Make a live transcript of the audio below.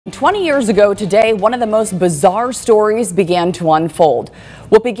20 years ago today, one of the most bizarre stories began to unfold.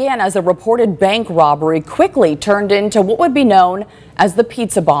 What began as a reported bank robbery quickly turned into what would be known as the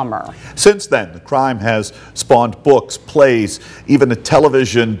pizza bomber. Since then, the crime has spawned books, plays, even a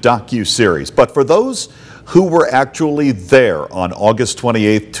television docu-series. But for those who were actually there on August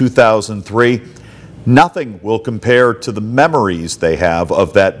 28, 2003, nothing will compare to the memories they have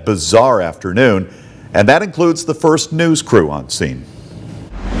of that bizarre afternoon. And that includes the first news crew on scene.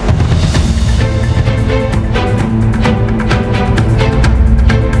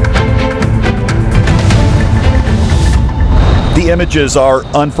 The images are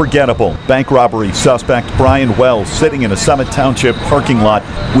unforgettable. Bank robbery suspect Brian Wells sitting in a Summit Township parking lot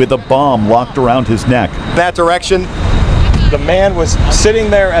with a bomb locked around his neck. That direction. The man was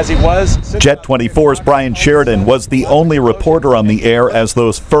sitting there as he was. Jet 24's Brian Sheridan was the only reporter on the air as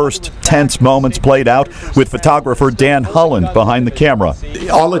those first tense moments played out, with photographer Dan Holland behind the camera.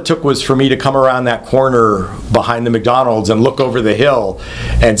 All it took was for me to come around that corner behind the McDonald's and look over the hill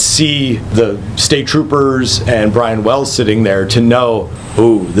and see the state troopers and Brian Wells sitting there to know,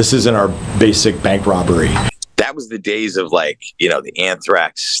 ooh, this isn't our basic bank robbery. That was the days of, like, you know, the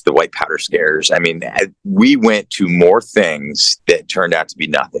anthrax, the white powder scares. I mean, we went to more things that turned out to be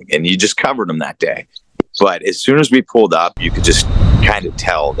nothing, and you just covered them that day. But as soon as we pulled up, you could just kind of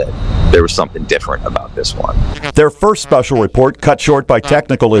tell that there was something different about this one. Their first special report cut short by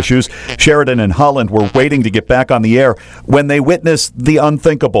technical issues. Sheridan and Holland were waiting to get back on the air when they witnessed the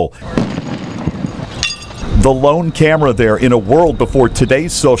unthinkable. The lone camera there in a world before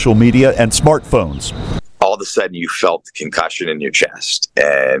today's social media and smartphones. All of a sudden you felt the concussion in your chest,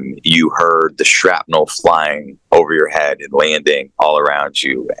 and you heard the shrapnel flying over your head and landing all around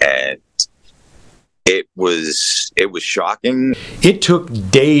you, and it was shocking. It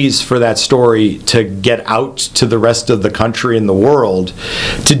took days for that story to get out to the rest of the country and the world.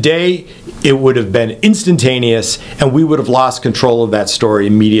 Today, it would have been instantaneous, and we would have lost control of that story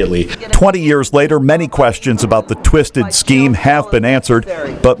immediately. 20 years later, many questions about the twisted scheme have been answered,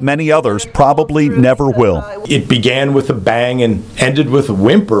 but many others probably never will. It began with a bang and ended with a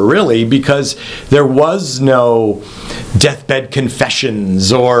whimper, really, because there was no deathbed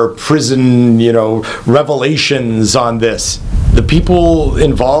confessions or prison, revelations on this. The people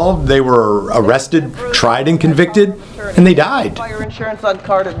involved, they were arrested, tried, and convicted, and they died. Fire insurance on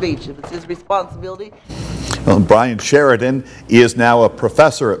Carter Beach, if it's his responsibility. Well, Brian Sheridan is now a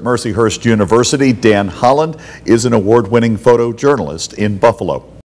professor at Mercyhurst University. Dan Holland is an award-winning photojournalist in Buffalo.